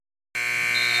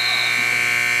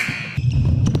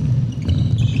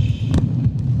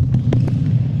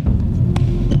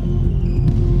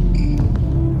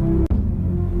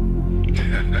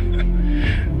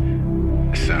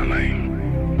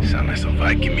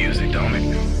music, don't it?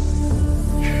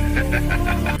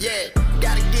 Yeah,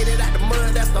 gotta get it out the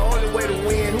mud, that's the only way to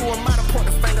win. Who am I to point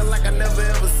the finger like I never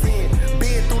ever seen?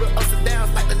 Been through the ups and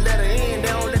downs like the letter N. They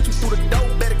don't let you through the door,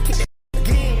 better kick that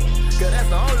again. Cause that's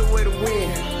the only way to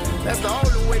win. That's the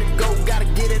only way to go. Gotta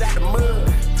get it out the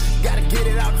mud, gotta get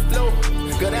it out the flow.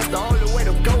 Cause that's the only way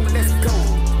to go, let's go.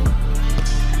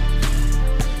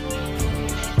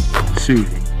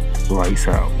 Shooting, lights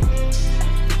out.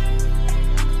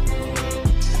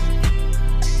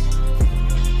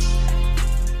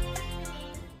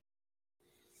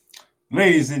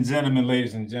 Ladies and gentlemen,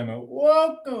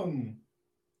 welcome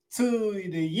to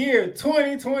the year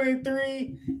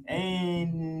 2023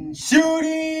 and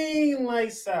shooting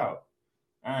lights out.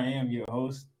 I am your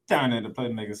host, down at the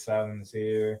Playmaker Silence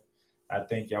here. I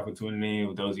thank y'all for tuning in.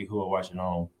 With those of you who are watching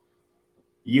on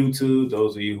YouTube,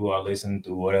 those of you who are listening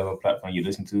to whatever platform you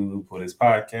listen to for this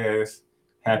podcast,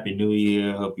 Happy New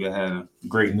Year. Hope you had a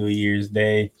great New Year's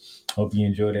Day. Hope you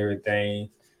enjoyed everything.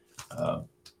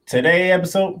 Today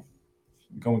episode,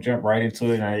 we're going to jump right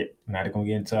into it. Not going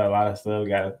to get into a lot of stuff.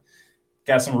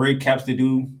 Got some recaps to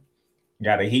do.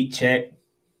 Got a heat check.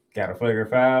 Got a flagrant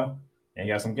foul. And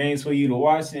got some games for you to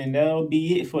watch. And that'll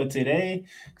be it for today.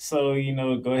 So,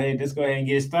 go ahead and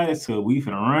get started. So we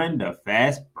finna run the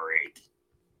fast break.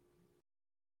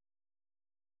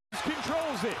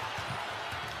 Controls it.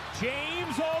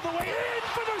 James all the way in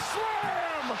for the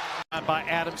slam. By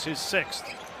Adams, his sixth.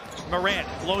 Morant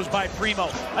blows by Primo.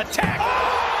 Attack.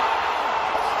 Oh!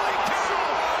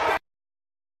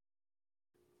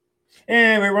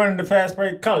 And we're running the fast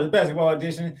break college basketball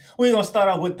edition. We're going to start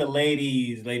off with the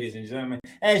ladies and gentlemen.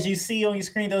 As you see on your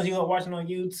screen, those of you who are watching on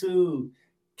YouTube,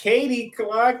 Katie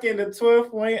Clark in the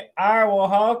 12th-ranked Iowa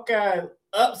Hawkeyes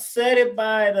upset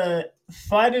by the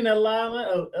Fighting Illini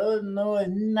of Illinois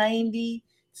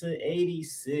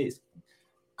 90-86.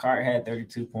 Clark had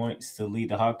 32 points to lead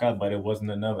the Hawkeyes, but it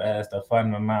wasn't enough as the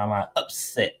Fighting Illini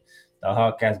upset the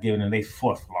Hawkeyes, giving them their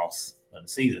fourth loss of the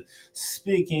season.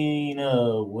 Speaking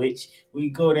of which, we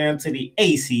go down to the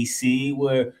ACC,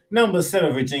 where number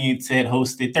 7 Virginia Tech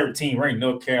hosted 13th-ranked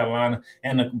North Carolina,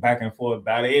 and the back and forth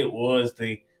battle. It was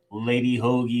the Lady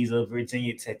Hokies of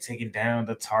Virginia Tech taking down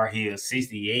the Tar Heels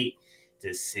 68-65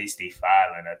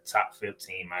 in a top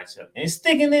 15 matchup. And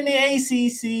sticking in the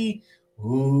ACC,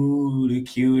 the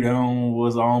Q-Dome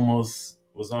was almost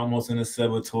in a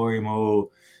celebratory mode.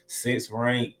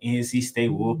 6th-ranked NC State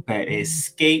Wolfpack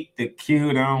escaped the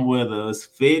Q-Dome with a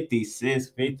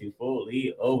 56-54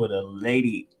 lead over the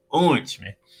Lady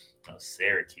Orangemen of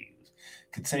Syracuse.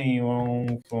 Continue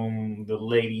on from the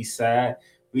ladies' side,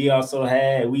 we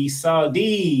saw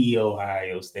the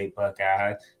Ohio State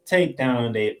Buckeyes take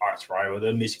down their arch rival,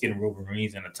 the Michigan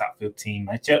Wolverines, in the top 15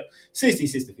 matchup,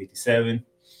 66-57.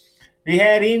 We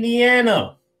had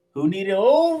Indiana, who needed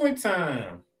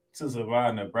overtime to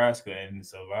survive Nebraska, and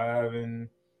surviving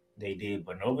they did,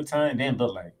 but in overtime they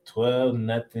looked like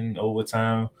 12-0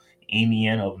 overtime.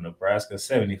 Indiana over Nebraska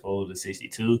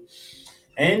 74-62.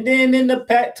 And then in the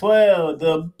Pac-12,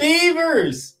 the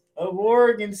Beavers of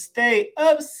Oregon State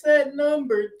upset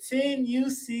number 10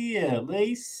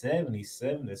 UCLA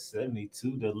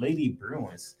 77-72. The Lady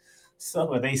Bruins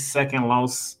suffered their second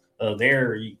loss of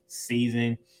their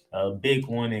season, a big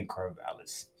one in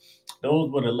Corvallis.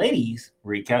 Those were the ladies'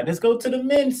 recap. Let's go to the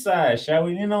men's side, shall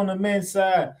we? In on the men's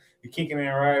side, we're kicking it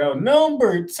right out.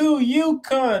 Number 2,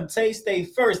 UConn takes their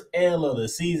first L of the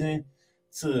season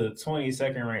to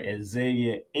 22nd ranked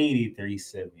Xavier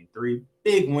 83-73.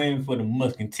 Big win for the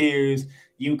Musketeers.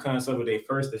 UConn suffered their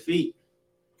first defeat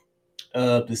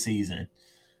of the season.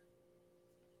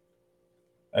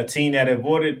 A team that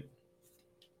avoided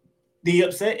the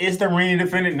upset is the reigning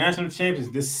defending national champions,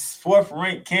 this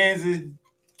 4th-ranked Kansas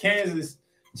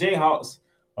Jayhawks.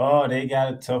 Oh, they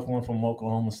got a tough one from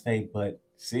Oklahoma State, but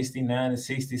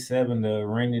 69-67, the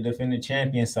reigning defending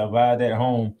champions survived at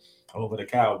home over the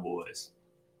Cowboys.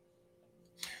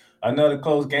 Another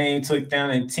close game took down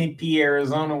in Tempe,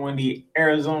 Arizona, when the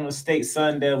Arizona State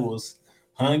Sun Devils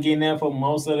hung in there for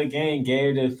most of the game,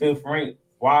 gave the 5th-ranked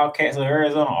Wildcats of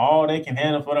Arizona all they can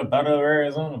handle for the Battle of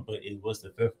Arizona, but it was the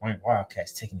 5th-ranked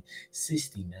Wildcats taking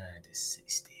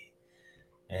 69-60.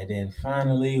 And then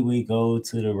finally, we go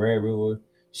to the Red River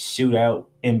shootout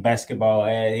in basketball.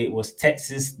 It was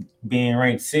Texas being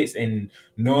ranked 6th, and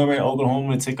Norman,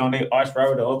 Oklahoma, took on their arch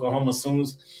rival, the Oklahoma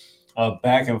Sooners. A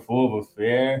back and forth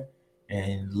affair.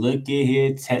 And look at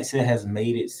here, Texas has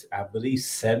made it, I believe,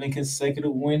 7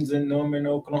 consecutive wins in Norman,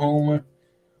 Oklahoma,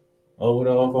 over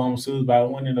the Oklahoma Sooners by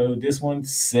winning this one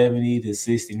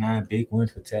 70-69. Big win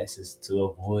for Texas to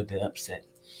avoid the upset.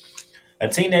 A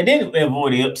team that didn't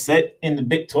avoid the upset in the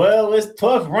Big 12 is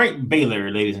 12th ranked Baylor,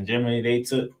 ladies and gentlemen. They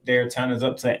took their turners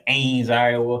up to Ames,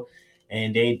 Iowa,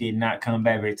 and they did not come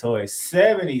back victorious.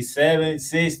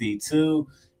 77-62.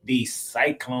 The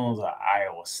Cyclones of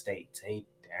Iowa State take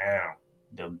down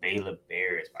the Baylor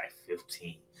Bears by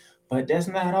 15. But that's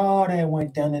not all that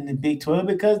went down in the Big 12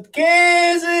 because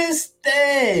Kansas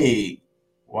State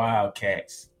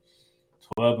Wildcats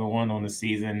 12-1 on the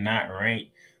season, not ranked.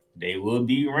 They will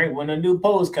be ranked when the new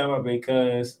polls come up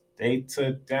because they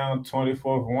took down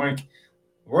 24th ranked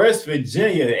West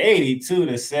Virginia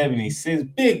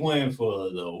 82-76. Big win for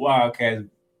the Wildcats.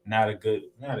 Not a good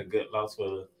loss for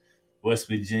the West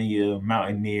Virginia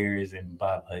Mountaineers and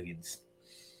Bob Huggins.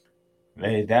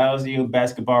 That was your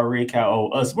basketball recap. Oh,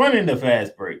 us running the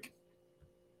fast break.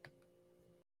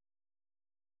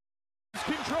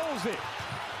 Controls it.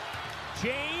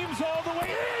 James all the way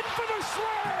in for the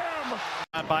slam.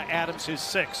 By Adams, his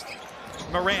sixth.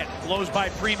 Morant blows by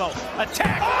Primo.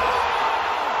 Attack.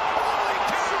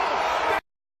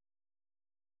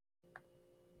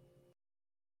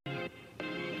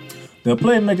 The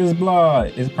Playmakers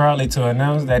blog is proudly to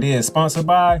announce that it is sponsored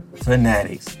by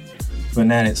Fanatics.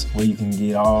 Fanatics, where you can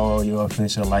get all your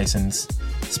official licensed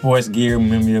sports gear,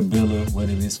 memorabilia,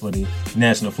 whether it's for the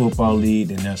National Football League,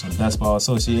 the National Basketball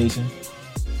Association,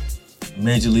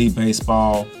 Major League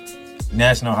Baseball,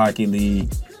 National Hockey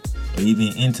League, or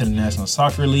even International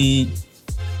Soccer League,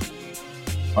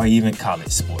 or even college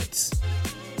sports.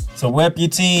 So rep your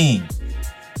team,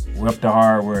 rep the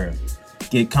hardware,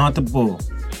 get comfortable,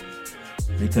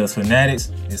 because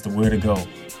Fanatics is the way to go,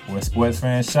 where sports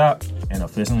fans shop and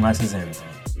official license everything.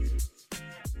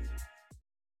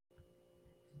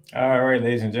 All right,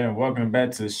 ladies and gentlemen, welcome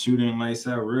back to Shooting Lights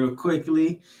Out. Real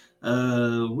quickly,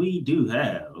 we do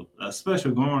have a special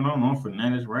going on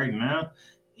Fanatics right now.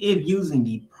 If using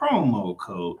the promo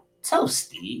code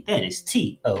TOASTY, that is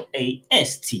TOASTY,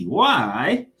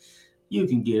 you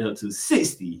can get up to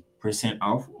 60%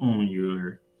 off on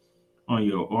your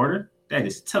order. That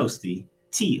is TOASTY,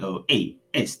 TOASTY,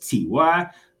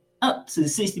 up to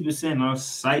 60% off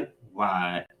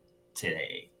site-wide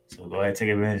today. So go ahead and take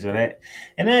advantage of that.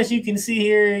 And as you can see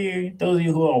here, those of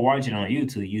you who are watching on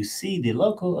YouTube, you see the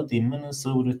logo of the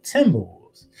Minnesota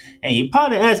Timberwolves. And you're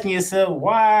probably asking yourself,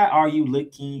 why are you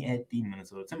looking at the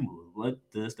Minnesota Timberwolves? What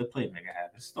does the Playmaker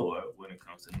have in store when it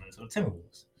comes to the Minnesota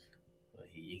Timberwolves? Well,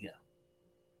 here you go.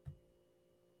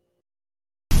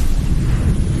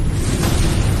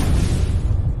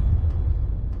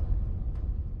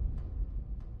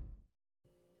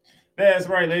 That's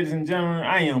right, ladies and gentlemen.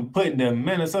 I am putting the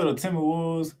Minnesota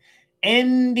Timberwolves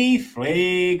in the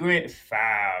flagrant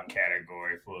foul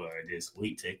category for this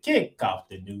week to kick off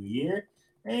the new year.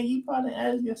 And you probably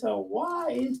ask yourself,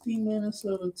 why is the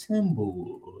Minnesota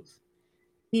Timberwolves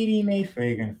hitting a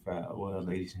flagrant foul? Well,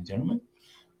 ladies and gentlemen,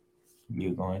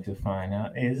 you're going to find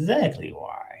out exactly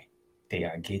why they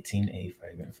are getting a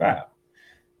flagrant foul.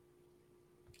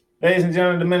 Ladies and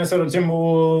gentlemen, the Minnesota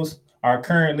Timberwolves are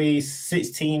currently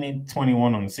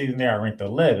 16-21 on the season. They are ranked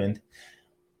 11th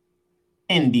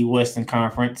in the Western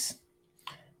Conference.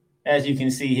 As you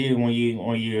can see here, when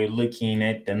you're looking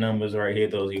at the numbers right here,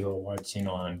 those of you who are watching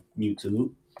on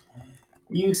YouTube,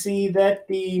 you see that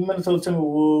the Minnesota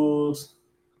Timberwolves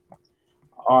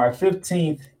are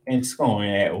 15th in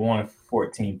scoring at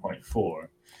 114.4.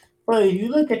 But if you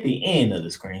look at the end of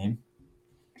the screen,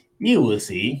 you will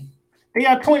see they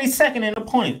are 22nd in the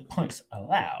points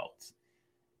allowed,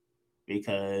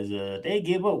 because they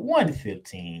give up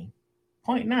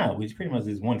 115.9, which pretty much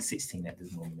is 116 at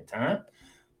this moment in time.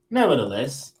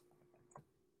 Nevertheless,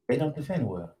 they don't defend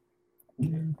well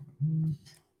either.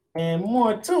 And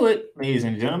more to it, ladies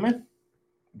and gentlemen,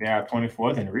 they are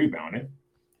 24th in rebounding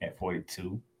at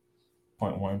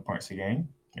 42.1 points a game,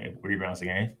 rebounds a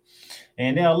game.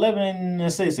 And they're 11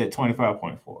 assists at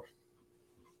 25.4.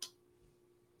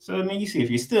 So, I mean, you see, if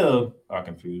you still are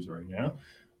confused right now,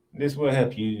 this will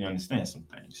help you understand some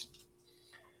things.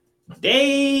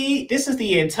 This is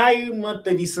the entire month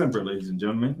of December, ladies and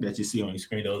gentlemen, that you see on your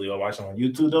screen. Those who are watching on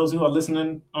YouTube, those who are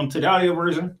listening to the audio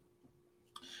version.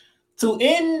 To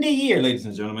end the year, ladies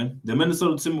and gentlemen, the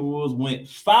Minnesota Timberwolves went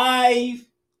 5-10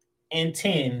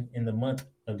 in the month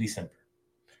of December.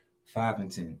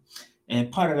 5-10.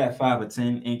 And part of that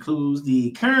 5-10 includes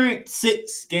the current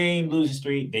 6-game losing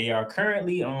streak they are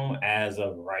currently on as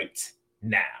of right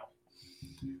now.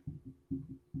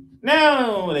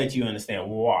 Now that you understand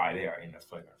why they are in the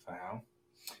flagrant foul,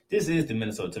 this is the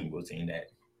Minnesota Timberwolves team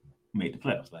that made the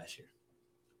playoffs last year,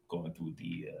 going through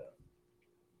the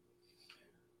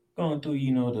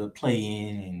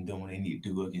play-in and doing what they need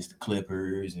to do against the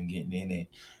Clippers and getting in it.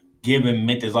 giving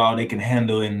Memphis all they can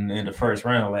handle in the first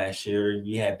round last year.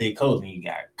 You had big coach, and you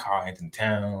got Karl Anthony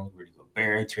Towns, Rudy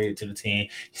Gobert traded to the team.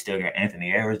 You still got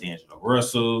Anthony Edwards, D'Angelo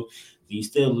Russell. You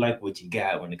still like what you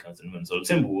got when it comes to the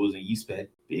Minnesota Timberwolves, and you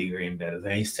expect bigger and better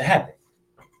things to happen.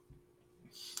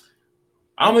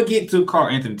 I'm going to get to Karl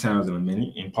Anthony Towns in a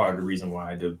minute, and part of the reason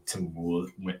why the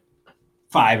Timberwolves went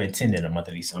 5-10 in the month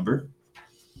of December.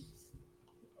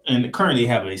 And currently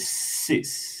have a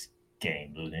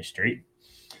 6-game losing streak.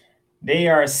 They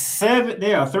are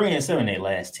 3-7 in their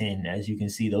last 10. As you can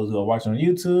see, those who are watching on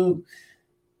YouTube,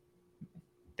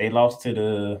 they lost to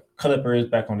the Clippers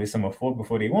back on December 4th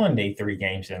before they won their 3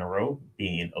 games in a row,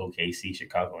 being OKC,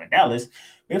 Chicago, and Dallas,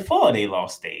 before they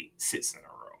lost their 6 in a row,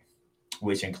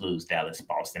 which includes Dallas,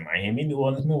 Boston, Miami, New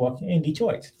Orleans, Milwaukee, and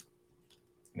Detroit.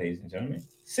 Ladies and gentlemen,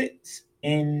 6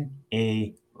 in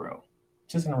a row.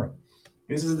 6 in a row.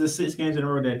 This is the 6 games in a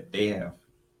row that they have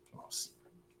lost.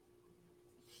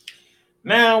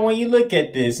 Now, when you look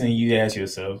at this and you ask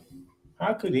yourself,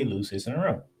 how could they lose 6 in a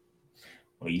row?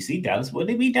 Well, you see Dallas. Well,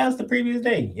 they beat Dallas the previous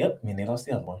day. Yep, and they lost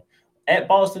the other one. At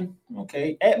Boston,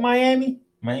 okay. At Miami,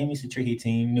 Miami's a tricky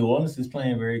team. New Orleans is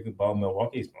playing very good ball.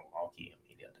 Milwaukee is Milwaukee.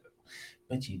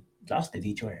 But you lost to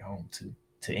Detroit at home to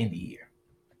end the year.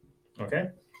 Okay?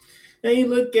 Then you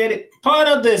look at it. Part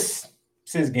of this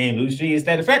 6-game losing streak is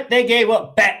that the fact they gave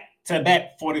up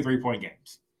back-to-back 43-point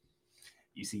games.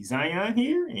 You see Zion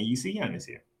here, and you see Giannis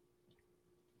here.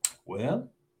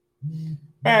 Well,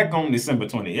 back on December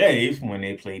 28th, when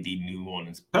they played the New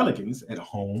Orleans Pelicans at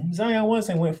home, Zion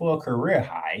Williamson went for a career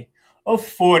high of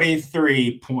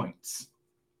 43 points.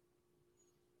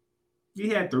 He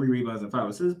had 3 rebounds and 5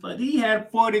 assists, but he had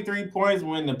 43 points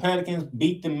when the Pelicans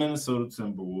beat the Minnesota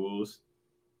Timberwolves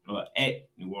at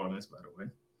New Orleans, by the way.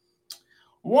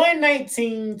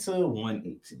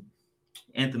 119-118.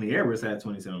 Anthony Edwards had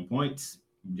 27 points.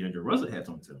 D'Angelo Russell had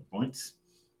 27 points.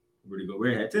 Rudy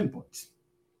Gobert had 10 points.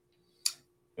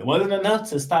 It wasn't enough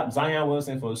to stop Zion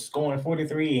Williamson from scoring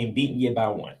 43 and beating you by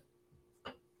 1.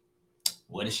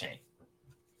 What a shame.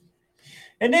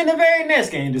 And then the very next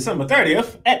game, December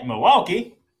 30th, at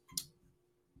Milwaukee,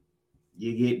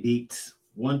 you get beat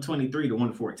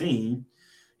 123-114.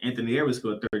 Anthony Edwards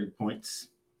scored 30 points,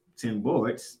 10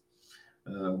 boards.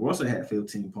 Russell had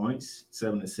 15 points,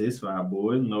 7 assists, 5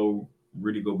 boards. No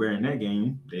Rudy Gobert in that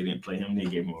game. They didn't play him. They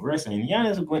gave him a rest. And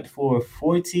Giannis went for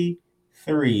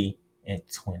 43 and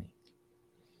 20.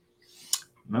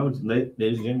 No, ladies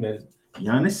and gentlemen,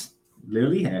 Giannis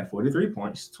literally had 43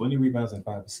 points, 20 rebounds, and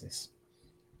 5 assists.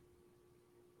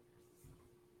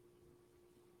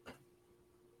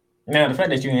 Now, the fact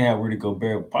that you didn't have Rudy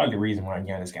Gobert, probably the reason why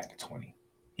Giannis got to 20.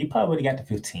 He probably would have got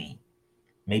to 15,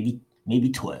 maybe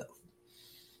 12.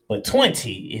 But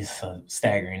 20 is a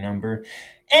staggering number.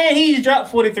 And he's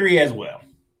dropped 43 as well.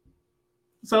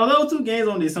 So those 2 games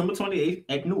on December 28th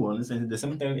at New Orleans and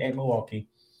December 30th at Milwaukee,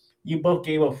 you both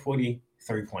gave up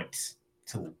 43 points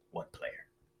to one player.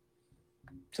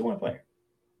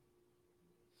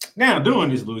 Now, during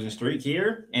this losing streak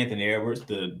here, Anthony Edwards,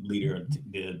 the leader,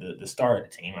 the star of the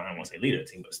team, I don't want to say leader of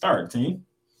the team, but star of the team,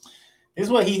 this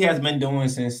is what he has been doing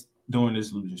since during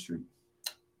this losing streak.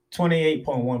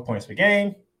 28.1 points per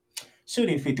game,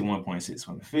 shooting 51.6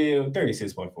 from the field,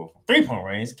 36.4 from three-point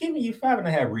range, giving you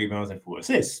 5.5 rebounds and 4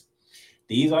 assists.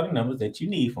 These are the numbers that you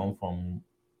need from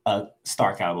a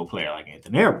star caliber player like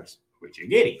Anthony Edwards, which you're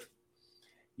getting.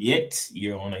 Yet,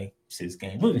 you're on a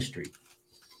 6-game losing streak.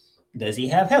 Does he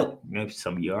have help?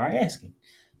 Some of you are asking.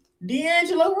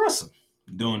 D'Angelo Russell,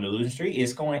 during the losing streak,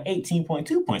 is scoring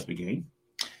 18.2 points per game,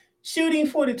 shooting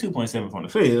 42.7 from the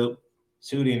field,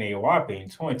 shooting a whopping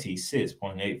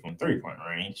 26.8 from three-point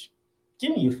range,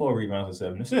 giving you 4 rebounds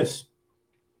and 7 assists.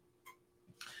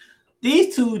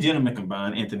 These 2 gentlemen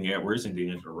combined, Anthony Edwards and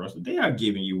D'Angelo Russell, they are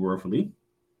giving you roughly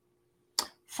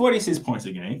 46 points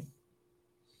a game,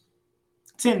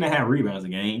 10.5 rebounds a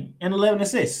game, and 11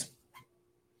 assists.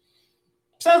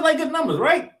 Sounds like good numbers,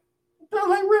 right? Sounds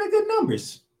like really good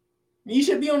numbers. You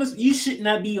should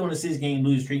not be on a 6-game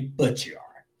losing streak, but you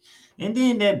are. And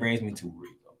then that brings me to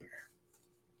Rudy Gobert.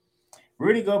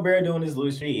 Rudy Gobert doing this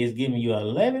losing streak is giving you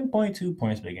 11.2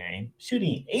 points per game,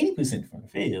 shooting 80% from the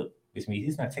field, which means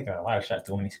he's not taking a lot of shots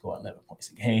to only score 11 points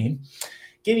a game,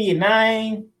 giving you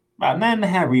about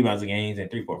 9.5 rebounds a game and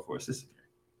 3.4 assists a game.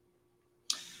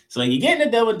 So you're getting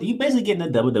a double. You basically getting a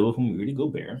double from Rudy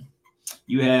Gobert.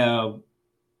 You have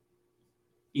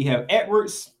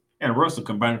Edwards and Russell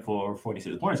combined for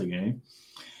 46 points a game.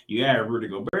 You add Rudy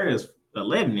Gobert's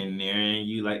 11 in there, and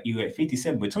you had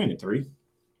 57 between the 3.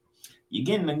 You're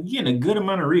getting a good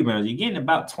amount of rebounds. You're getting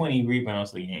about 20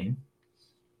 rebounds a game.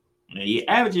 And you're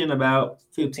averaging about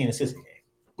 15 assists a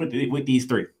game with these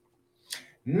 3.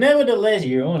 Nevertheless,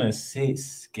 you're on a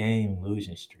 6-game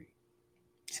losing streak.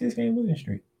 6-game losing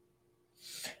streak.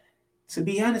 To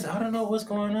be honest, I don't know what's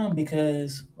going on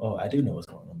because, I do know what's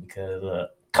going on because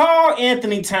Karl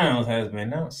Anthony Towns has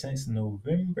been out since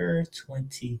November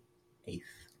 28th,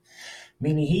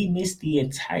 meaning he missed the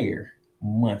entire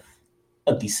month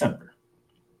of December.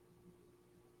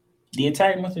 The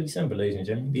entire month of December, ladies and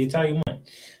gentlemen, the entire month.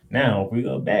 Now, if we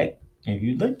go back, if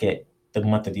you look at the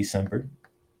month of December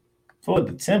for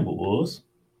the Timberwolves,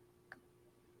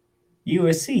 you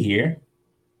will see here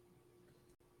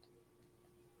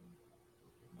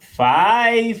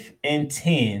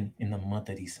 5-10 in the month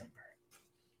of December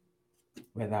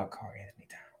without Karl Anthony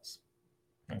Towns.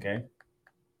 Okay.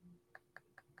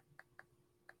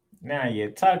 Now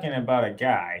you're talking about a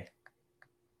guy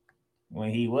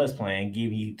when he was playing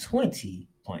giving you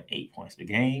 20.8 points a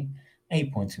game,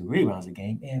 8.2 rebounds a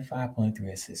game, and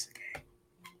 5.3 assists a game.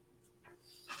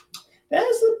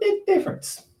 That's a big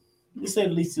difference. To say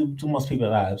at least to most people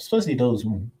alive, especially those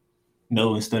who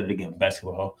know and study the game of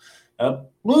basketball.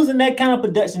 Losing that kind of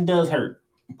production does hurt.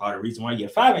 Part of the reason why you're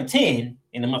 5-10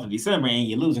 in the month of December and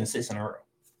you're losing 6 in a row.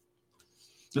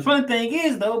 The funny thing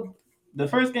is, though, the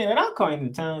first game without Karl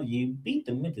Anthony Towns, you beat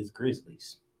the Memphis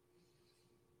Grizzlies.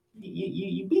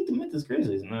 You beat the Memphis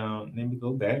Grizzlies. Now, let me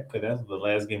go back because that was the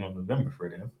last game of November for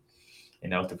them.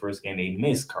 And that was the first game they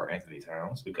missed Karl Anthony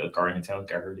Towns because Karl Anthony Towns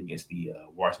got hurt against the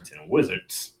Washington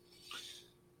Wizards.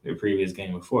 The previous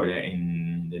game before that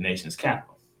in the nation's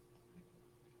capital.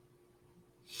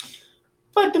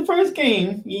 But the first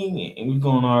game, we're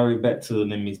going all the way back to,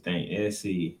 let me think. Let's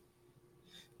see.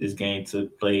 This game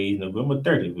took place November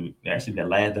 30th. Actually,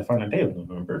 the final day of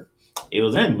November. It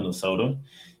was in Minnesota.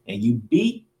 And you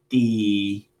beat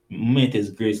the Memphis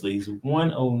Grizzlies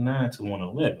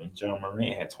 109-111. John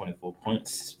Morant had 24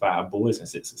 points, 5 boards, and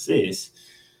 6 assists.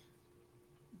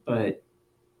 But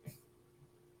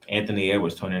Anthony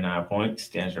Edwards, 29 points.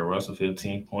 D'Angelo Russell,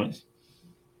 15 points.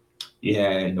 You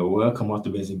had Noel come off the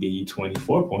bench and give you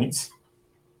 24 points.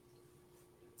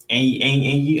 And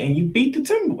you beat the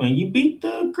Timberwolves, and you beat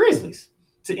the Grizzlies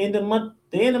to end the month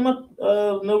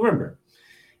of November.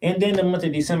 And then the month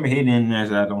of December hit in,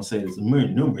 as I don't say this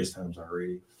numerous times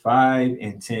already,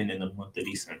 5-10 in the month of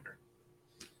December.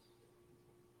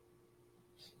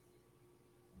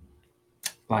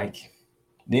 Like,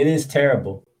 it is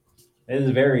terrible. It is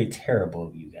very terrible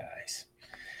of you guys.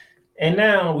 And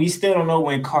now we still don't know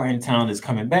when Karl Anthony Towns is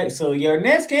coming back. So your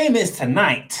next game is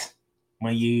tonight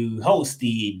when you host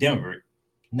the Denver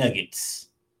Nuggets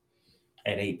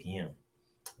at 8 p.m.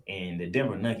 And the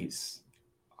Denver Nuggets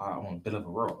are on a bit of a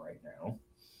roll right now.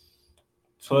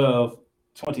 24-12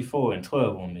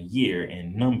 on the year,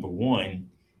 and number 1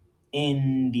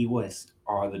 in the West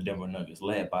are the Denver Nuggets,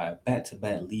 led by a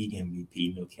back-to-back league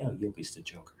MVP, Nikola Jokic, the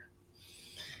Joker.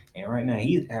 And right now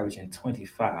he's averaging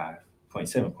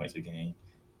 25.7 points a game,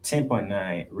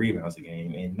 10.9 rebounds a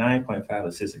game, and 9.5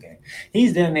 assists a game.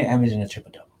 He's down there averaging a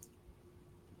triple-double.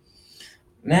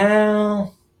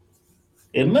 Now,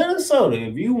 in Minnesota,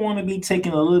 if you want to be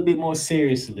taken a little bit more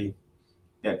seriously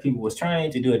that people was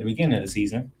trying to do at the beginning of the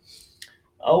season,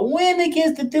 a win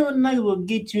against the Denver Nuggets will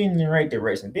get you in the right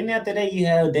direction. Then after that, you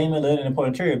have Damian Lillard and the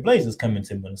Portland Trail Blazers coming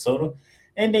to Minnesota,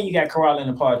 and then you got Kawhi and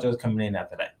the Paul George coming in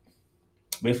after that.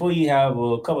 Before you have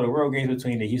a couple of road games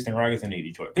between the Houston Rockets and the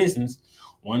Detroit Pistons,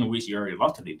 one of which you already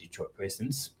lost to the Detroit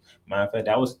Pistons. Matter of fact,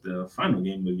 that was the final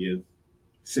game of your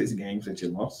 6 games that you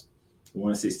lost,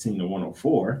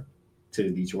 116-104 to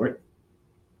Detroit.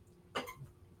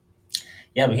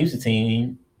 Yeah, but Houston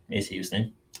team is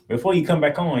Houston. Before you come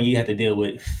back on, you have to deal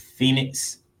with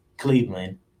Phoenix,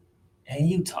 Cleveland, and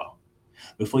Utah.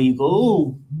 Before you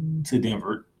go to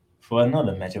Denver for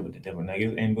another matchup with the Denver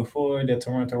Nuggets, and before the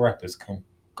Toronto Raptors come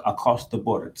across the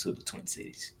border to the Twin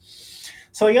Cities.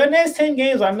 So your next 10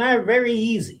 games are not very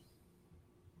easy.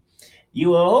 You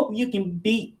will hope you can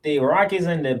beat the Rockets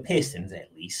and the Pistons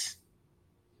at least.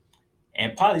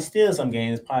 And probably still some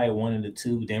games, probably one of the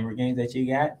 2 Denver games that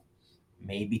you got.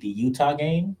 Maybe the Utah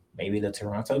game, maybe the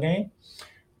Toronto game.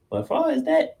 But as far as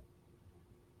that,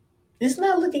 it's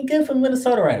not looking good for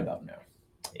Minnesota right about now.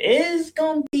 It's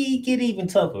going to get even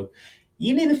tougher.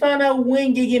 You need to find out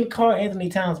when you're getting Karl Anthony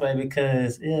Towns back,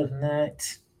 because if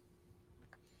not,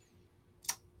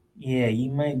 yeah,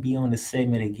 you might be on the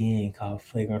segment again called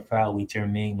Flagrant Foul with your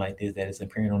name like this that is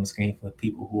appearing on the screen for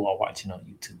people who are watching on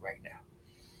YouTube right now.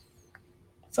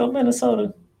 So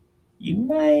Minnesota, you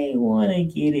might want to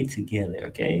get it together,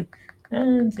 okay?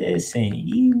 I'm just saying,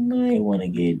 you might want to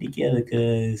get it together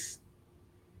because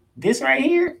this right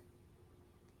here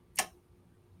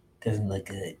doesn't look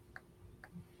good.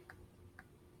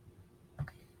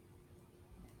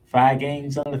 5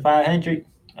 games under 500,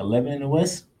 11 in the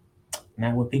West.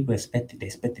 Not what people expected. They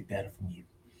expected better from you.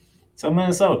 So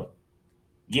Minnesota,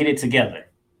 get it together.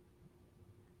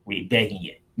 We begging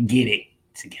you, get it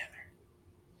together.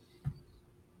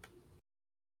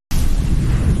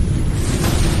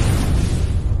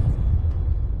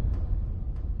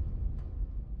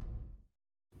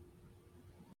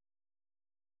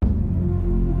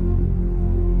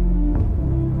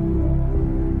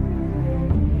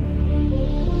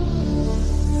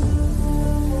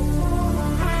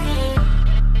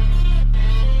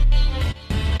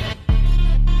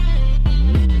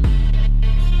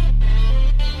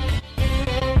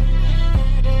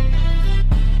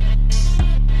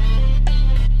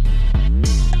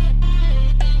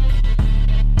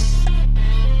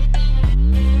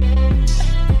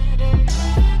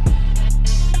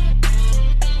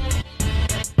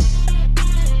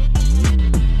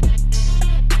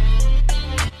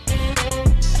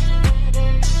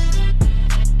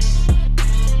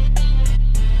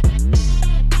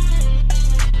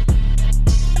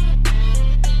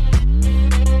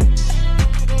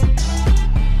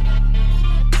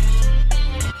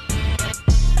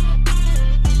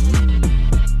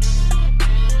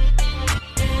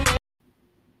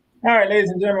 All right, ladies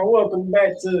and gentlemen, welcome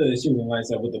back to Shooting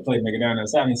Lights Up with the Playmaker down on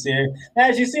Silence here.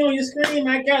 As you see on your screen,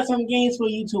 I got some games for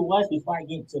you to watch before I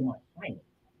get to my final,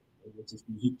 which is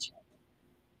the Heat Check.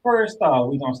 First off,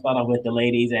 we're going to start off with the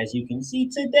ladies, as you can see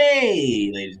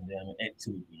today, ladies and gentlemen, at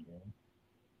 2 p.m.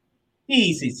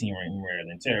 The 16-ranked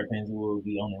Maryland Terrapins will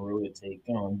be on the road to take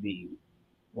on the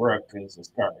Rutgers of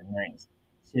Scarlet Knights.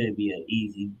 Should be an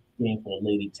easy game for the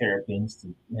Lady Terrapins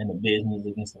to handle business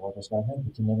against the Rutgers Scarlet Knights,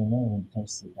 but you never know when it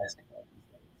comes to basketball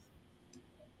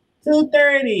these days.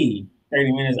 2:30,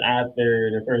 30 minutes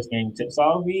after the first game tips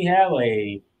off, we have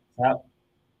a top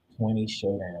 20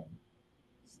 showdown.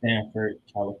 Stanford,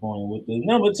 California, with the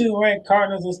number 2 ranked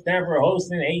Cardinals of Stanford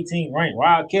hosting 18th ranked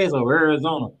Wildcats of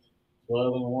Arizona.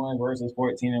 12-1 versus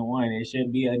 14-1. It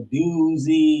should be a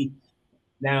doozy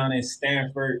down in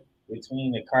Stanford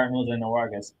between the Cardinals and the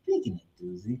Wildcats. Speaking of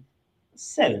doozy,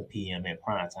 7 p.m. at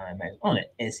primetime match on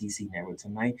the SEC Network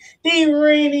tonight. The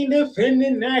reigning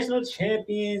defending national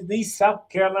champions, the South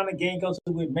Carolina Gamecocks,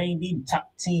 who remain the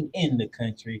top team in the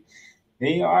country.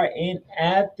 They are in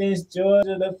Athens,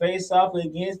 Georgia, to face off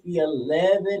against the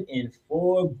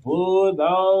 11-4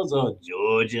 Bulldogs of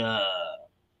Georgia.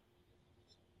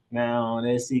 Now,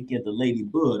 let's see if the Lady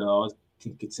Bulldogs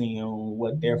can continue on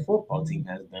what their football team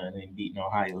has done in beating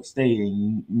Ohio State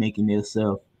and making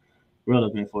themselves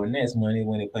relevant for next Monday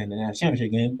when they play in the national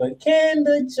championship game. But can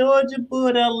the Georgia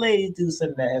Bulldog ladies do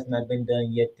something that has not been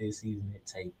done yet this season and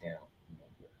take down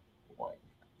number 1?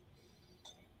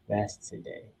 That's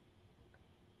today.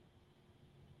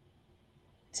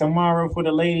 Tomorrow for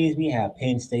the ladies, we have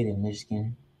Penn State and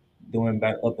Michigan doing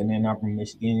back up in Ann Arbor,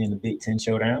 Michigan in the Big Ten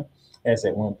Showdown. That's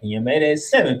at 1 p.m. At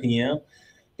 7 p.m.,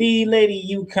 the Lady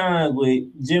UConn with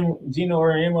Gino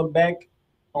or Emma back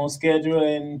on schedule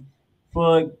and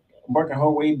for working her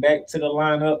way back to the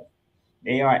lineup.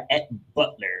 They are at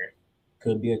Butler.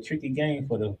 Could be a tricky game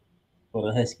for the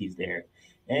Huskies there.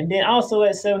 And then also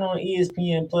at 7 on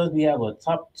ESPN Plus, we have a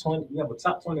top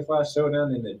 25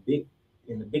 showdown in the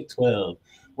Big 12.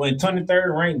 When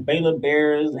 23rd ranked Baylor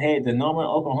Bears had the Norman,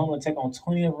 Oklahoma take on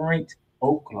 20th ranked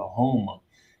Oklahoma.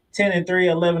 10-3,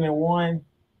 11-1.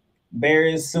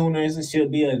 Bears Sooners. It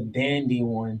should be a dandy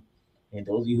one. And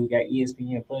those of you who got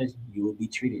ESPN Plus, you will be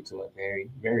treated to a very,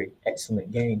 very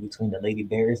excellent game between the Lady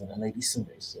Bears and the Lady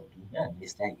Sooners. So do not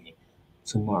miss that game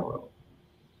tomorrow.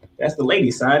 That's the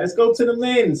ladies' side. Let's go to the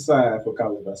men's side for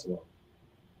college basketball.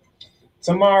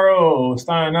 Tomorrow,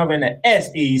 starting off in the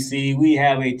SEC, we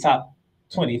have a top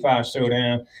 25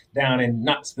 showdown down in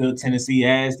Knoxville, Tennessee,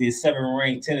 as the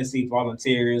 7th-ranked Tennessee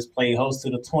Volunteers play host to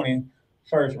the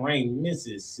 21st-ranked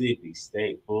Mississippi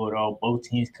State Bulldogs. Both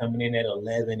teams coming in at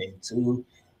 11-2.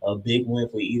 A big win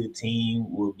for either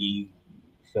team will be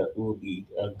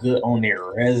good on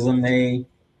their resume.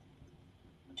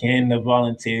 Can the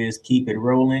Volunteers keep it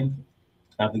rolling?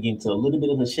 After getting to a little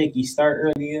bit of a shaky start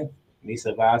earlier, they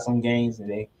survived some games and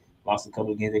they lost a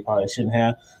couple of games they probably shouldn't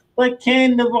have. But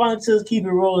can the Volunteers keep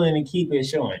it rolling and keep it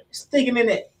showing? Sticking in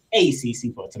the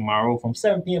ACC for tomorrow from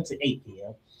 7 p.m. to 8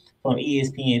 p.m. from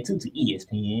ESPN2 to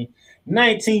ESPN.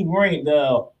 19th ranked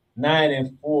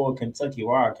 9-4 Kentucky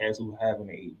Wildcats, who are having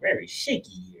a very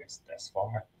shaky year thus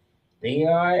far. They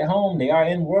are at home. They are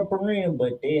in Rupp Arena,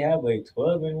 but they have a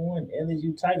 12-1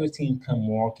 LSU Tigers team come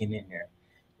walking in there.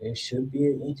 There should be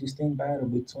an interesting battle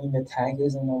between the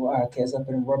Tigers and the Wildcats up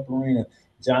in Rupp Arena.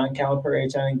 John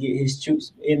Calipari trying to get his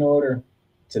troops in order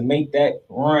to make that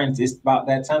run. It's about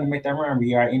that time to make that run.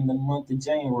 We are in the month of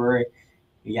January.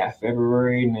 We got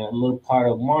February and a little part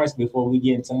of March before we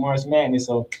get into March Madness.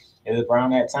 So it's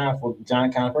around that time for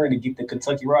John Confer to get the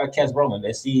Kentucky Wildcats rolling.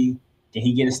 Let's see, can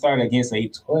he get it started against a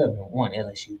 12-1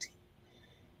 LSU team?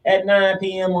 At 9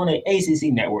 p.m. on the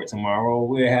ACC network tomorrow,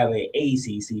 we'll have an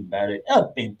ACC battle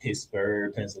up in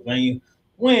Pittsburgh, Pennsylvania.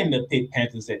 When the Pitt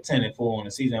Panthers at 10-4 on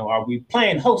the season, while we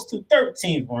playing host to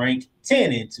 13th ranked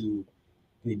 10-2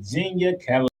 Virginia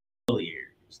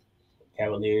Cavaliers.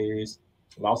 Cavaliers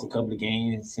lost a couple of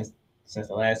games since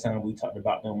the last time we talked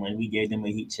about them when we gave them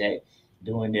a heat check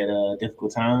during that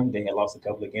difficult time. They had lost a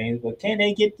couple of games, but can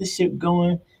they get the ship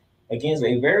going against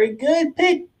a very good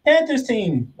Pitt Panthers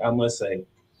team? I must say,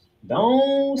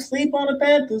 don't sleep on the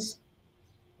Panthers.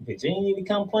 Virginia need to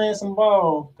come playing some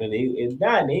ball because if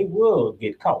not, they will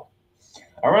get caught.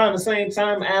 Around the same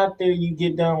time, after you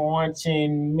get done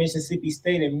watching Mississippi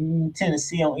State and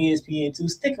Tennessee on ESPN2,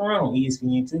 stick around on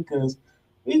ESPN2 because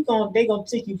they're gonna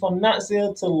take you from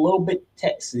Knoxville to Lubbock,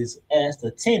 Texas, as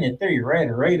the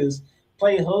 10-3 Raiders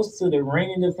play host to the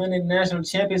reigning defending national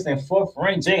champions and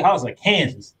fourth-ranked Jayhawks of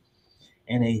Kansas.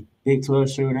 And a Big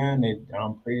 12 showdown that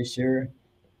I'm pretty sure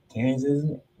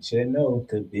Kansas should know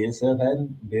because Bill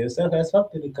Self has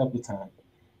helped it a couple of times.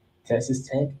 Texas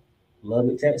Tech,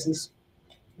 Lubbock, Texas.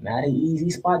 Not an easy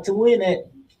spot to win at.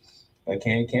 But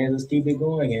can Kansas keep it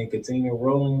going and continue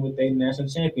rolling with their national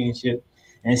championship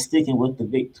and sticking with the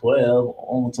Big 12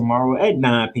 on tomorrow at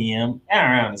 9 p.m.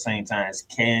 around the same time as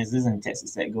Kansas and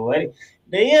Texas Tech go at it.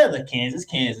 The other Kansas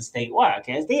State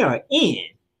Wildcats, they are in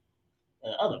the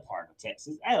other part of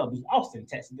Texas. That'll be Austin,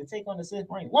 Texas, to take on the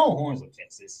 6th-ranked Longhorns of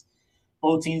Texas.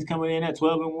 Both teams coming in at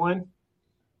 12-1.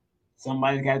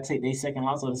 Somebody's got to take their second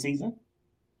loss of the season.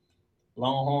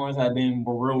 Longhorns have been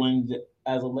rolling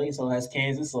as of late, so has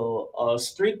Kansas. So a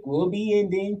streak will be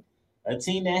ending. A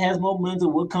team that has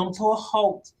momentum will come to a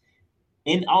halt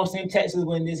in Austin, Texas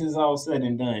when this is all said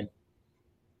and done.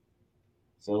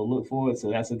 So look forward to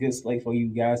that's a good slate for you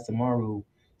guys tomorrow.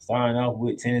 Starting off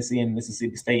with Tennessee and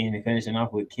Mississippi State and finishing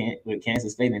off with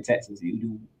Kansas State and Texas.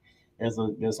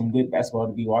 There's some good basketball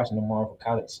to be watching tomorrow for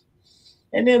college.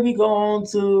 And then we go on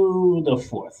to the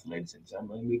 4th, ladies and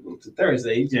gentlemen. We go to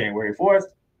Thursday, January 4th.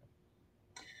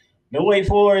 The Wake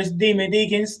Forest Demon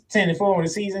Deacons, 10-4 on the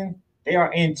season. They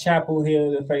are in Chapel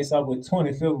Hill to face off with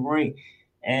 25th ranked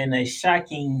and a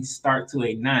shocking start to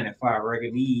a 9-5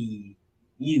 record. The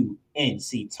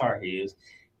UNC Tar Heels.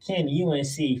 Can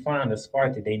UNC find the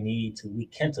spark that they need to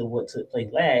rekindle what took place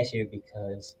last year?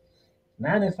 Because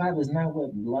 9-5 is not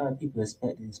what a lot of people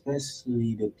expected,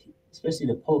 especially the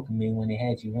Pokemon when they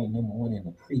had you ranked number 1 in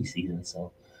the preseason.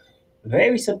 So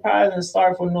very surprising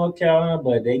start for North Carolina,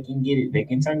 but they can get it. They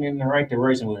can turn it in the right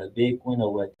direction with a big win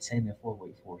over a 10-4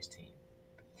 Wake Forest team.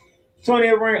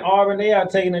 20th ranked Auburn, they are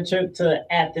taking a trip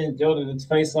to Athens, Georgia to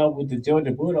face off with the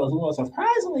Georgia Bulldogs, who are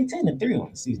surprisingly 10-3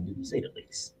 on the season, to say the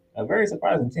least. A very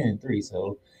surprising 10-3.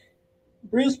 So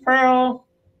Bruce Pearl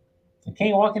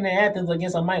can't walk into Athens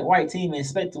against a Mike White team and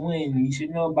expect to win. You should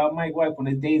know about Mike White from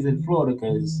his days in Florida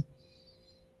because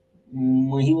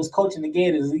when he was coaching the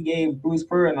Gators, he gave Bruce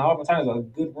Pearl and the Auburn Tigers a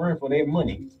good run for their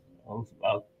money a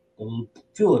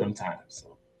few of them times.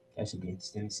 So that should be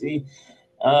interesting to see.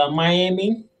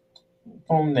 Miami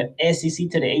from the SEC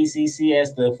to the ACC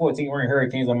as the 14th-ranked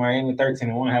Hurricanes of Miami,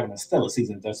 13-1, having a stellar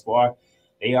season thus far.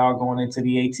 They are going into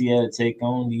the ATL to take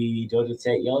on the Georgia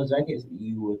Tech Yellow Jackets.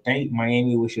 You would think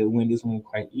Miami should win this one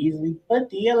quite easily, but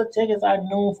the Yellow Jackets are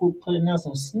known for putting out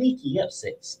some sneaky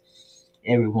upsets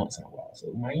every once in a while.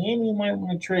 So Miami might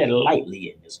want to tread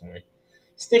lightly in this one.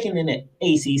 Sticking in the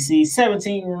ACC,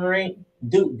 17th-ranked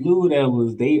Duke Blue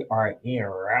Devils. They are in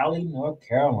Raleigh, North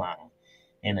Carolina,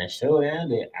 in a showdown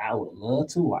that I would love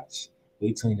to watch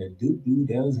between the Duke Blue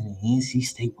Devils and the NC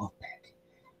State Wolfpack.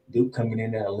 Duke coming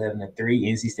in at 11-3,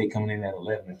 NC State coming in at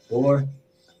 11-4.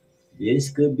 This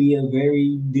could be a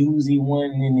very doozy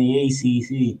one in the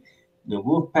ACC. The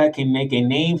Wolfpack can make a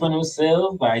name for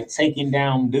themselves by taking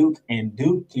down Duke, and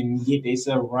Duke can get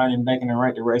themselves riding back in the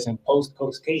right direction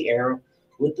post-Coach K era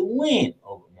with the win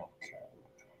over North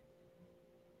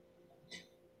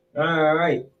Carolina. All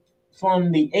right.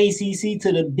 From the ACC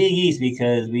to the Big East,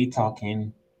 because we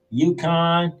talking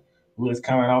UConn, who is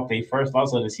coming off their first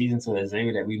loss of the season to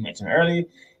Xavier that we mentioned earlier.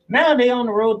 Now they're on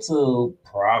the road to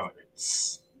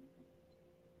Providence.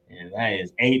 And that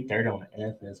is 8:30 on the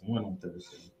FS1 on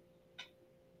Thursday.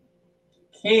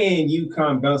 Can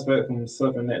UConn bounce back from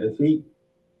suffering that defeat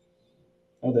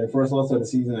of their first loss of the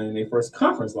season and their first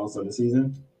conference loss of the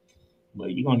season?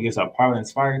 But you're going to get a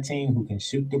Providence Fire team who can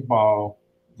shoot the ball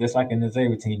just like an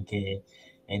Xavier team can,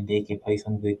 and they can play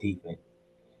some good defense.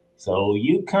 So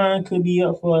UConn could be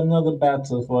up for another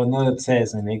battle, for another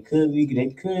test, and they could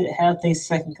have their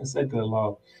second consecutive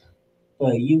loss.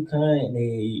 But UConn,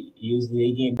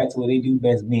 they get back to what they do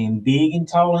best, being big and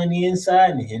tall on the inside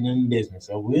and hitting them business.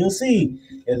 So we'll see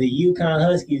if the UConn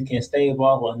Huskies can stave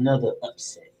off another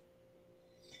upset.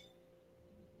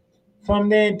 From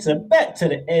then back to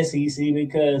the SEC,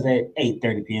 because at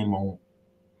 8:30 p.m. on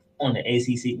the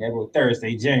ACC Network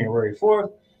Thursday, January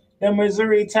 4th, the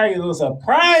Missouri Tigers are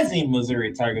surprising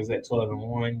Missouri Tigers at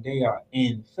 12-1. They are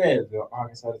in Fayetteville,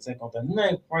 Arkansas, to take on the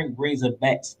 9th-ranked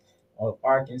Razorbacks of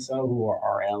Arkansas, who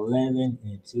are 11-2.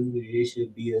 It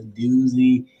should be a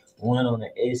doozy one on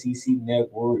the SEC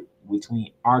Network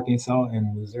between Arkansas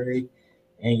and Missouri.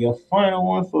 And your final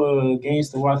one for games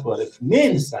to watch for the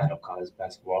men's side of college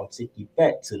basketball take you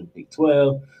back to the Big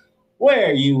 12,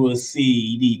 where you will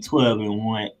see the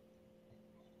 12-1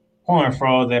 Horned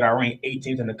Frogs that are ranked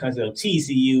 18th in the country of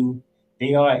TCU.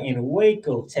 They are in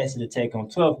Waco, Texas, to take on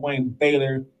 12th-ranked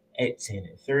Baylor at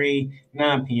 10-3,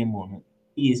 9 p.m. on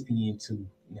the ESPN2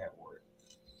 network.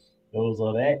 Those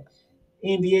are that.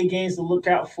 NBA games to look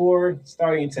out for.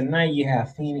 Starting tonight, you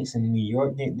have Phoenix and New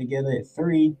York getting together at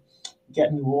 3. You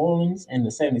got New Orleans and the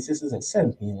 76ers at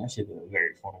 7 p.m. That should be a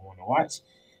very fun one to watch.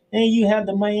 And you have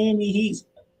the Miami Heat.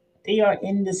 They are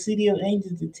in the City of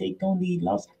Angels to take on the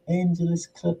Los Angeles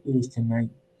Clippers tonight.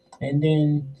 And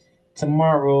then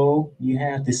tomorrow, you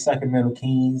have the Sacramento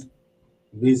Kings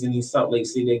visiting Salt Lake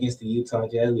City against the Utah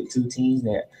Jazz, with two teams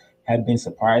that have been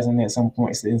surprising at some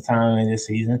points this time in this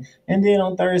season. And then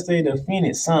on Thursday, the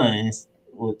Phoenix Suns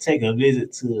will take a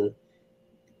visit to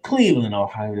Cleveland,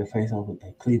 Ohio, to face off with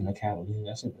the Cleveland Cavaliers.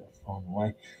 That should be a fun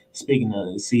one. Speaking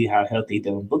of, see how healthy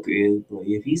Devin Booker is, but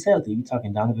if he's healthy, you're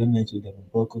talking Donovan Mitchell, Devin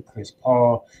Booker, Chris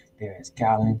Paul, Darius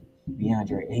Garland,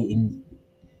 DeAndre Ayton,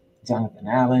 Jonathan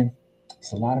Allen.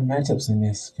 It's a lot of matchups in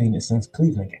this Phoenix Suns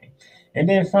Cleveland game. And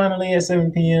then finally at 7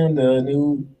 p.m.,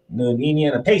 the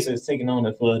Indiana Pacers taking on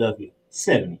the Philadelphia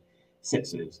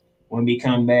 76ers. When we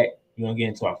come back, we're going to get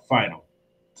into our final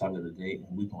talk of the day,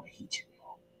 and we're going to heat you.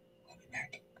 We'll be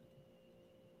back.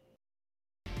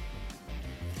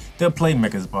 The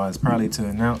Playmakers Bar is proudly to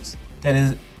announce that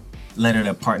it lettered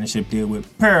a partnership deal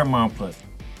with Paramount Plus.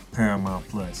 Paramount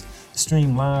Plus.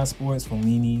 Stream live sports from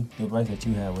any device that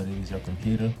you have, whether it's your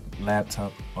computer,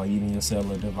 laptop, or even your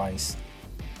cellular device.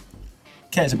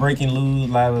 Catch breaking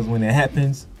news live when it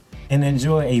happens, and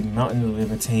enjoy a mountain of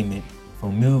entertainment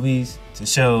from movies to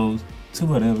shows to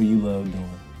whatever you love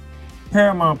doing.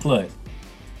 Paramount Plus.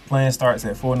 Plan starts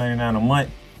at $4.99 a month,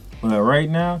 but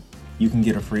right now, you can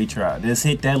get a free trial. Just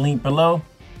hit that link below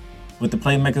with the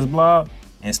Playmakers blog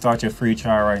and start your free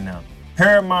trial right now.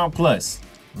 Paramount Plus,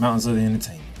 Mountains of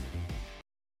Entertainment.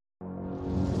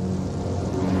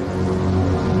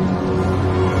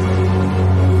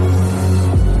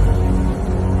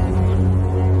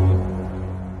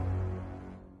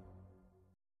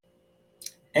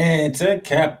 And to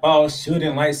cap off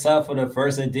Shooting Lights Out for the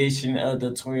first edition of the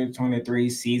 2023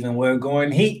 season, we're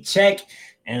going heat check.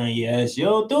 And yes,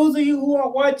 those of you who are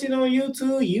watching on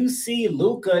YouTube, you see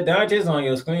Luka Doncic on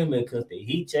your screen because the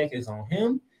heat check is on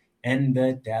him and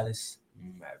the Dallas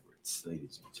Mavericks,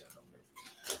 ladies and gentlemen.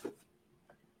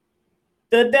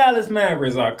 The Dallas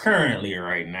Mavericks are currently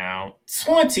right now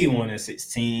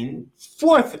 21-16,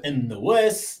 4th in the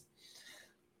West,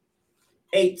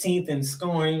 18th in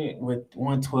scoring with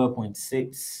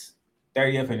 112.6,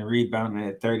 30th in rebounding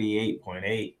at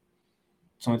 38.8.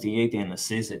 28th in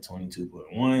assists at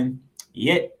 22.1.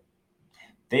 Yet,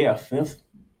 they are 5th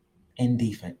in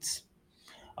defense.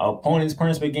 Our opponent's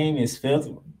points per game is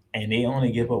 5th, and they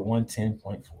only give up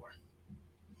 110.4.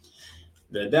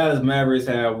 The Dallas Mavericks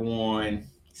have won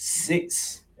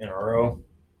 6 in a row,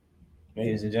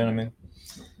 ladies and gentlemen,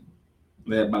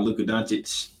 led by Luka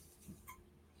Doncic.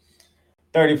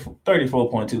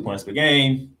 34.2 points per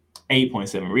game,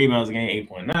 8.7 rebounds a game,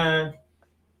 8.9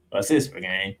 assists per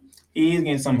game. He's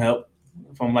getting some help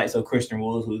from like Christian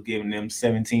Woods, who's giving them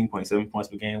 17.7 points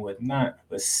per game with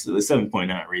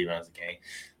 7.9 rebounds a game.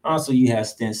 Also, you have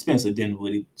Spencer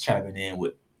Dinwiddie chiming in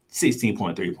with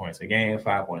 16.3 points a game,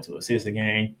 5.2 assists a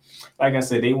game. Like I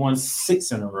said, they won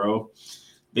 6 in a row.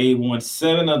 They won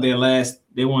 7 of their last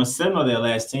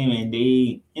 10, and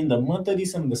they in the month of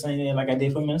December, the same day like I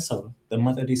did for Minnesota, the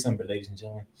month of December, ladies and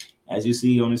gentlemen. As you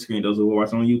see on the screen, those who are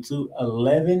watching on YouTube,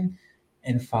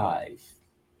 11-5.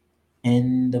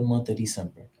 In the month of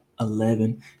December,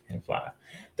 11-5.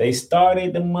 They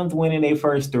started the month winning their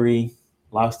first 3,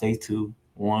 lost their 2,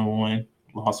 won 1,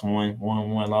 lost 1, won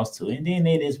 1, lost 2, and then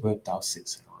they just ripped off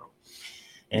 6 in a row.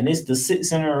 And it's the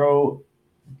 6 in a row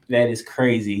that is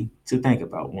crazy to think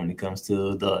about when it comes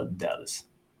to the Dallas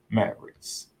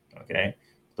Mavericks. Okay,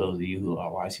 those of you who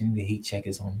are watching, the heat check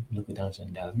is on Luka Doncic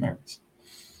and Dallas Mavericks.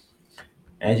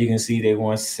 As you can see, they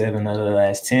won 7 out of the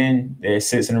last 10. They're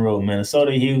 6 in a row: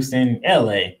 Minnesota, Houston,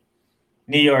 LA,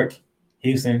 New York,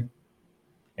 Houston,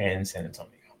 and San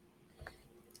Antonio.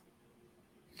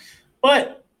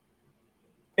 But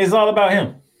it's all about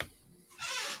him.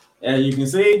 As you can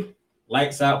see,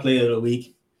 lights out player of the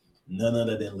week, none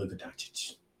other than Luka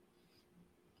Doncic.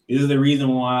 This is the reason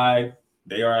why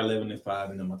they are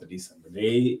 11-5 in the month of December.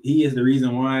 He is the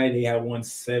reason why they have won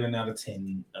 7 out of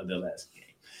 10 of their last game.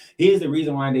 He is the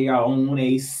reason why they are on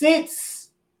a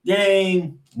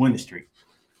 6-game winning streak.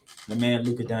 The man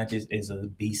Luka Doncic is a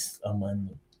beast among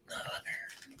others.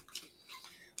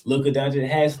 Luka Doncic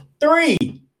has 3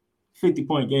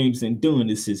 50-point games in doing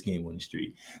this 6-game winning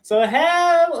streak. So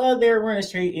half of their winning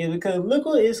streak is because Luka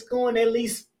is scoring at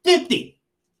least 50.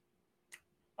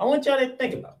 I want y'all to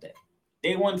think about that.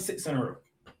 They won 6 in a row.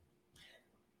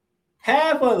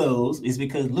 Half of those is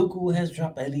because Luka has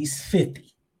dropped at least 50.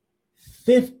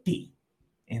 50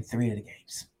 in 3 of the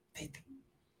games. 50.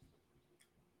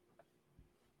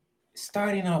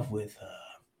 Starting off with,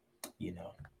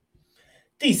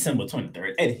 December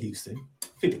 23rd at Houston,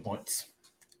 50 points.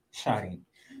 Shotting.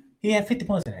 He had 50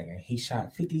 points in that game. He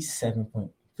shot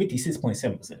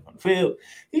 56.7% from the field.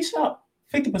 He shot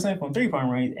 50% from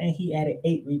 3-point range, and he added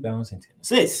 8 rebounds and 10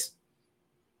 assists.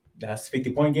 That's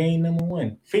 50-point game number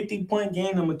 1. 50-point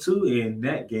game number 2, and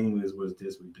that game was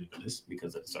just ridiculous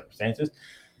because of the circumstances.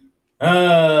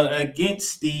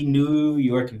 Against the New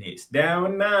York Knicks.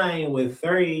 Down 9 with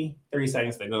 30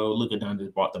 seconds to go. Luka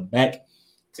Doncic brought them back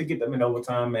to get them in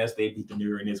overtime as they beat the New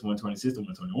York Knicks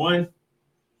 126-121.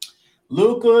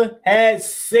 Luka had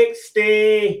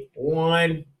 60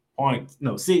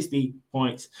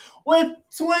 points with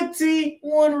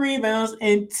 21 rebounds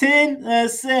and 10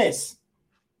 assists.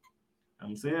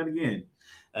 I'm saying it again.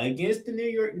 Against the New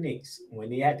York Knicks, when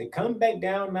they had to come back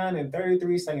down 9 in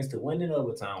 33 seconds to win in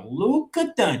overtime,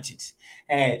 Luka Doncic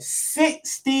had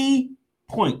 60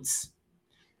 points,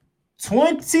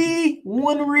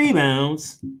 21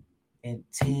 rebounds, and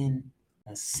 10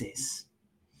 assists.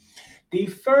 The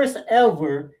first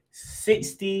ever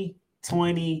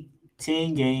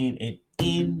 60-20-10 game in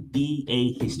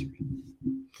NBA history.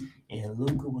 And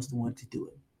Luka was the one to do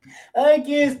it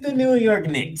against the New York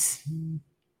Knicks.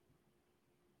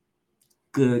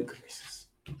 Good gracious.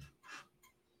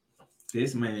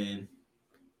 This man,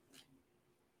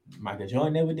 Michael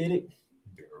Jordan never did it.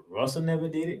 Russell never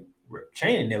did it. Rip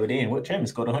Chamberlain never did it. And Rip Chamberlain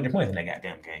scored 100 points in that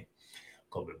goddamn game.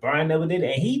 Kobe Bryant never did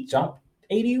it. And he dropped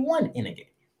 81 in a game.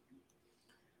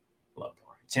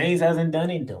 LeBron James hasn't done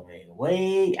it. Dwayne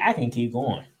Wade. I can keep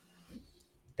going.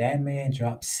 That man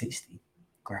dropped 60,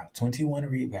 grabbed 21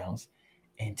 rebounds,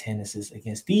 and 10 assists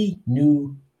against the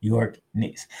New York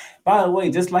Knicks. By the way,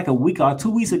 just like a week or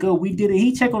 2 weeks ago, we did a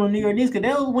heat check on the New York Knicks because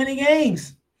they were winning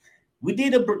games. We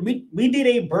did a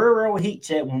Burrow heat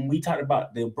check when we talked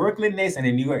about the Brooklyn Nets and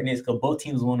the New York Nets because both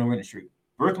teams won on the winning streak.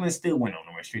 Brooklyn still went on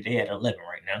the winning streak. They had 11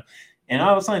 right now. And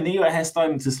all of a sudden, New York has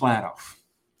started to slide off.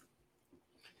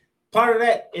 Part of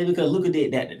that is because Luka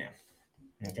did that to them.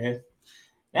 Okay?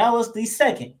 That was the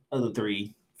second of the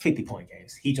 3 50-point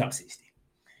games. He dropped 60.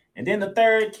 And then the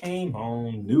third came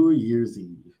on New Year's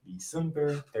Eve,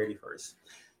 December 31st.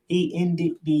 He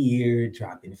ended the year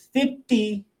dropping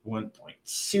 51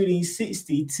 points, shooting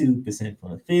 62%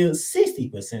 from the field,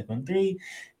 60% from 3,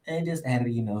 and just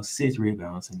added, 6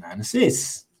 rebounds and 9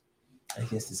 assists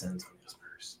against the San Antonio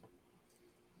Spurs.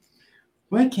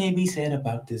 What can be said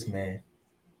about this man?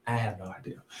 I have no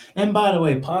idea. And by the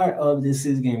way, part of this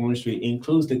 6-game winning streak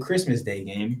includes the Christmas Day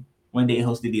game when they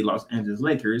hosted the Los Angeles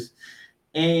Lakers.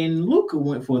 And Luka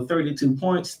went for 32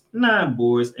 points, 9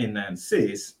 boards, and 9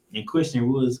 assists. And Christian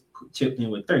Woods chipped in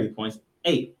with 30 points,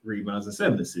 8 rebounds, and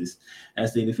 7 assists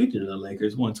as they defeated the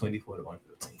Lakers 124-115.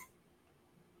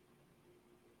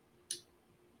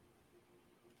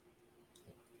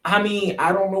 I mean,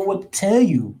 I don't know what to tell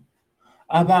you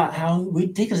about how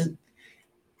ridiculous.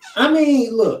 I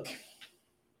mean, look,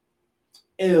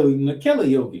 Nikola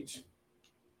Jokic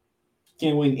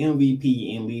can win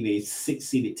MVP and lead a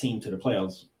 6-seeded team to the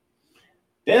playoffs.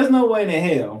 There's no way in the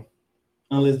hell,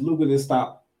 unless Luka just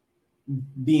stop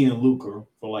being Luka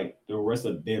for like the rest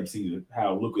of the damn season,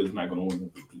 how Luka is not going to win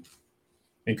MVP.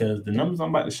 Because the numbers I'm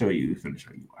about to show you is going to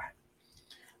show you why.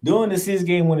 During the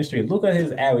 6-game winning streak, Luka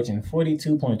is averaging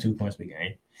 42.2 points per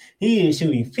game. He is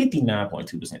shooting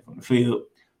 59.2% from the field,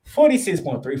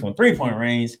 46.3 from 3-point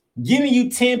range, giving you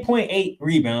 10.8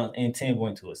 rebounds and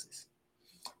 10.2 assists.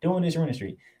 During this winning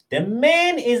streak, the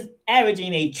man is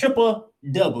averaging a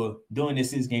triple-double during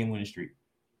this 6-game winning streak.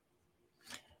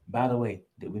 By the way,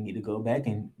 do we need to go back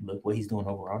and look what he's doing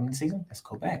overall in the season? Let's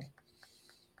go back.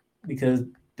 Because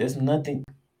there's no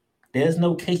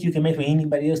case you can make for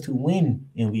anybody else to win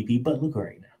MVP but Luka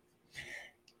right now.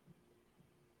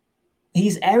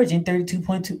 He's averaging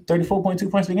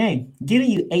 34.2 points per game, giving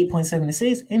you 8.7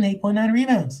 assists and 8.9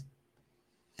 rebounds.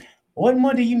 What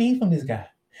more do you need from this guy?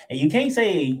 And you can't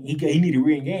say he need to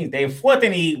win games. They're fourth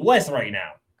in the West right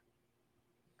now.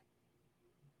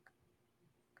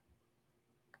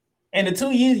 And the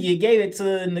 2 years you gave it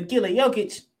to Nikola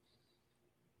Jokic,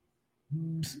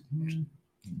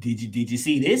 did you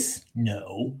see this?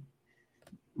 No.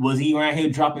 Was he around here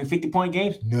dropping 50-point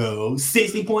games? No.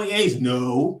 60-point games?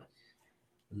 No.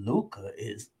 Luka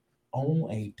is on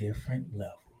a different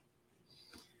level.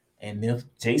 And if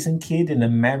Jason Kidd and the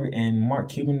Maverick and Mark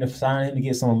Cuban decide him to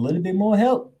get some a little bit more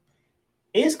help,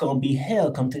 it's gonna be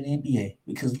hell come to the NBA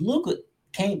because Luka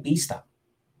can't be stopped.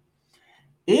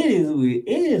 It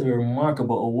is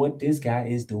remarkable what this guy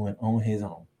is doing on his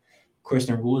own.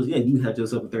 Christian Woods, you had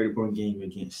yourself a 30-point game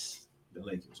against the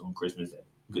Lakers on Christmas Day.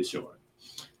 Good showing.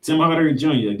 Tim Hardaway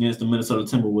Jr. against the Minnesota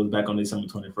Timberwolves back on December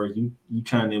 21st. You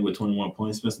chimed in with 21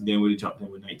 points. Spencer Dinwiddie dropped in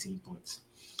with 19 points.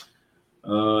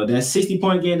 That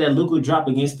 60-point game that Luka dropped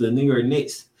against the New York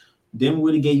Knicks,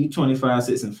 Dinwiddie gave you 25,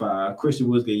 6, and 5. Christian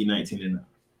Woods gave you 19 and 9.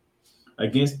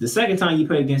 Against the second time you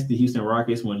played against the Houston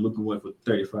Rockets when Luka went for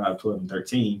 35, 12, and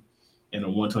 13 in a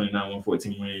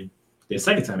 129-114 win. The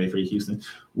second time they played Houston,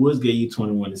 Woods gave you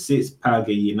 21 and 6. Powell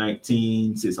gave you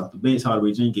 19, 6 off the bench.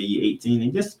 Hardaway Jr. gave you 18,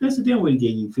 and just Spencer Dinwiddie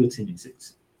gave you 15 and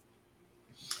 6.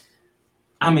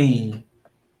 I mean,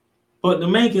 but the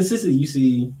main consistency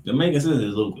is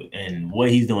Luka, and what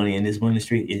he's doing in this winning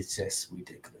streak is just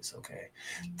ridiculous. Okay,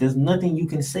 there's nothing you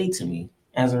can say to me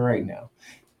as of right now.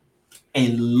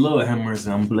 And Lord have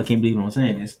mercy, I can't believe what I'm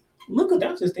saying this. Luka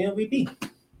Doncic the MVP.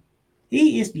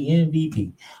 He is the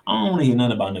MVP. I don't want to hear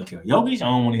nothing about Nikola Jokic. I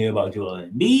don't want to hear about Joel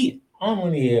Embiid. I don't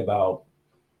want to hear about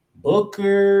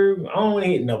Booker. I don't want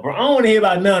to hear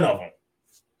about none of them.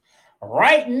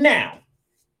 Right now,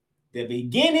 the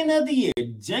beginning of the year,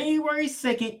 January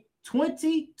 2nd,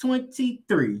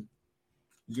 2023.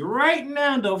 Right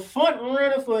now, the front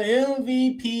runner for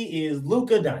MVP is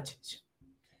Luka Doncic.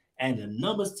 And the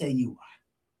numbers tell you why.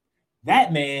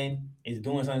 That man is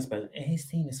doing something special. And his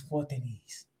team is fourth in the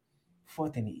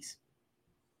East.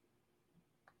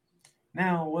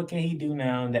 Now, what can he do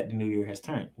now that the new year has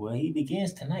turned? Well, he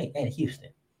begins tonight at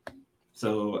Houston.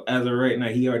 So, as of right now,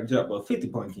 he already dropped a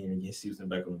 50-point game against Houston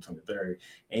back on the 23rd.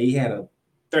 And he had a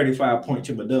 35-point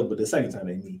triple-double the second time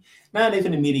they meet. Now they're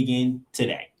going to meet again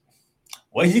today.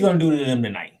 What is he going to do to them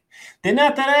tonight? Then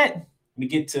after that, we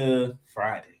get to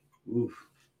Friday. Oof.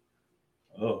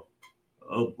 Oh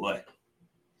boy.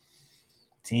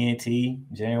 TNT,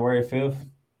 January 5th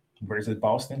versus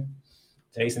Boston.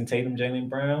 Jason Tatum, Jaylen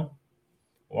Brown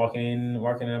walking the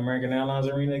American Airlines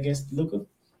Arena against Luka.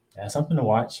 That's something to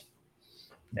watch.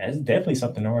 That's definitely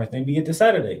something to watch. Then we get to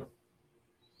Saturday.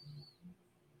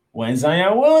 When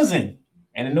Zion Williamson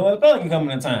and the Noah Pelican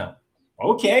coming to town.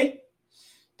 Okay.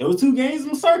 Those two games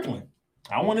I'm circling.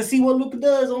 I want to see what Luka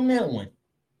does on that one.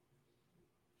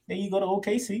 Then you go to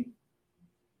OKC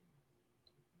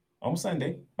on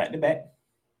Sunday, back to back.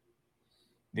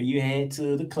 Then you head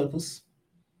to the Clippers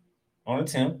on the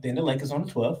 10th, then the Lakers on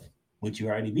the 12th, which you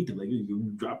already beat the Lakers.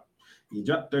 You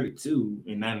dropped 32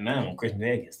 and 99 on Christmas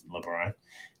Day against LeBron.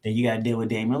 Then you got to deal with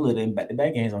Damian Lillard in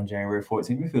back-to-back games on January 14th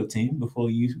and 15th before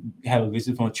you have a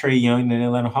visit from Trae Young and the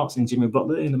Atlanta Hawks and Jimmy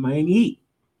Butler in the Miami Heat.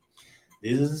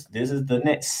 This is the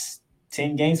next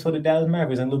 10 games for the Dallas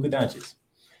Mavericks and Luka Doncic.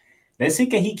 Let's see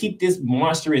can he keep this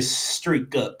monstrous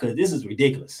streak up because this is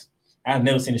ridiculous. I've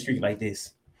never seen a streak like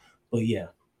this. But yeah,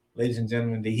 ladies and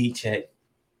gentlemen, the heat check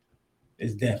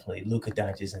is definitely Luka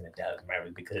Doncic and the Dallas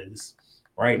Mavericks because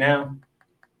right now,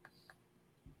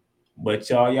 what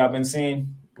y'all been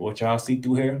seeing, what y'all see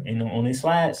through here and on these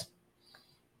slides,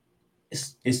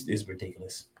 it's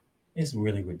ridiculous. It's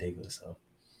really ridiculous. So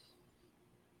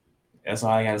that's all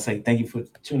I gotta say. Thank you for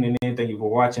tuning in. Thank you for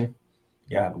watching.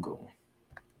 Y'all have a good one.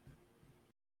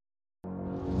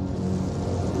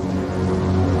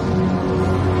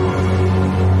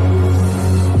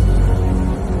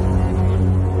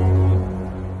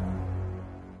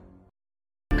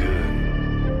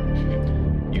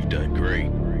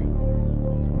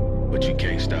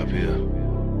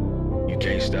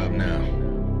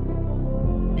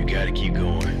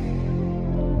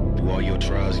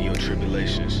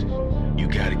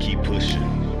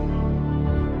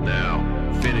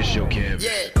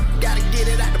 Yeah, gotta get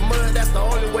it out the mud, that's the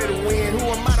only way to win. Who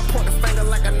am I to point the finger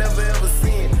like I never ever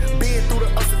seen? Been through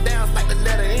the ups and downs like the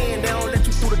letter N. They don't let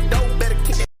you through the door, better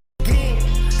kick that again.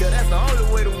 Cause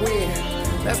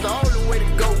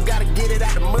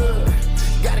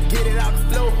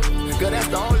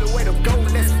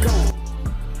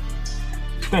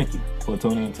for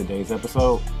tuning in to today's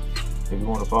episode. If you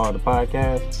want to follow the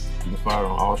podcast, you can follow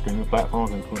it on all streaming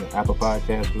platforms, including Apple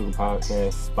Podcasts, Google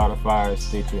Podcasts, Spotify,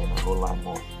 Stitcher, and a whole lot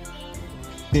more.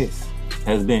 This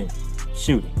has been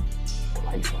Shooting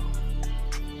Lights Out.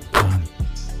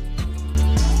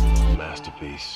 Masterpiece.